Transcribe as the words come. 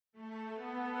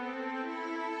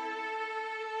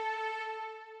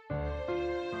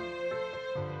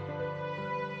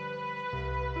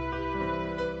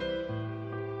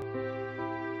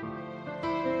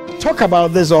talk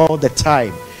about this all the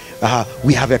time.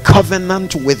 We have a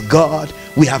covenant with God.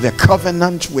 We have a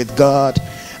covenant with God.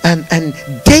 And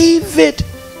David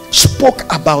spoke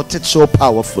about it so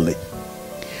powerfully.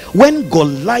 When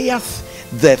Goliath,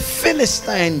 the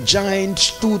Philistine giant,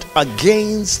 stood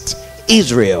against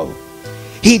Israel,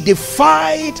 he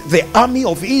defied the army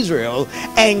of Israel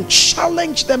and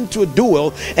challenged them to a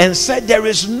duel and said, there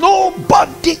is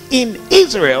nobody in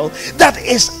Israel that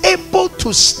is able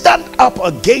to stand up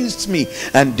against me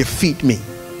and defeat me.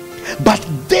 But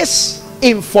this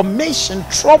information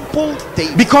troubled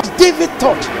David, because David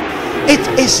thought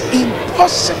it is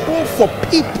impossible for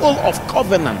people of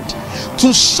covenant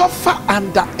to suffer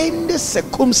under any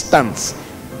circumstance,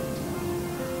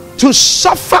 to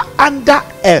suffer under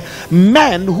a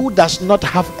man who does not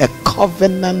have a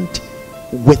covenant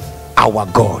with our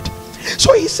God.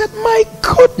 So he said, my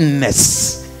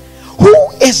goodness, who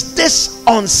is this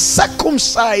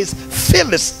uncircumcised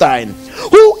Philistine?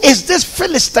 Who is this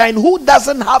Philistine who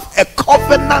doesn't have a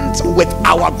covenant with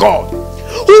our God?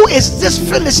 Who is this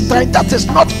Philistine that is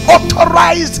not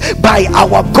authorized by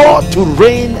our God to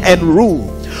reign and rule?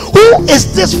 Who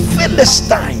is this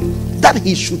Philistine that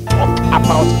he should talk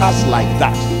about us like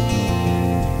that?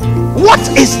 What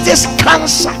is this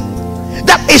cancer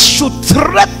that it should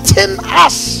threaten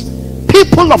us,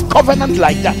 people of covenant,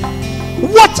 like that?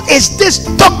 What is this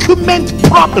document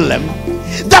problem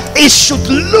that it should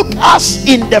look us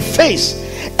in the face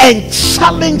and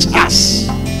challenge us?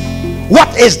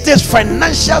 What is this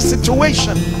financial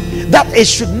situation that it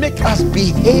should make us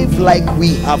behave like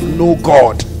we have no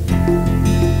God?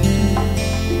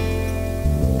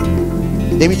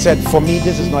 David said, for me,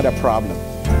 this is not a problem.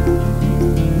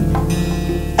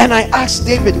 And I asked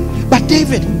David, but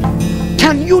David,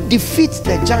 can you defeat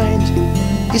the giant?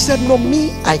 He said, no,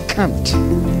 me, I can't.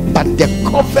 But the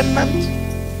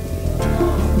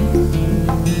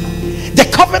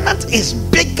covenant is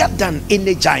bigger than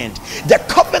any giant. The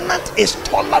covenant is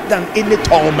taller than any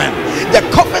tall man. The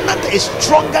covenant is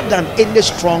stronger than any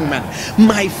strong man.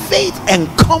 My faith and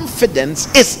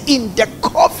confidence is in the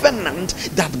covenant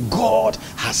that God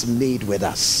has made with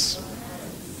us.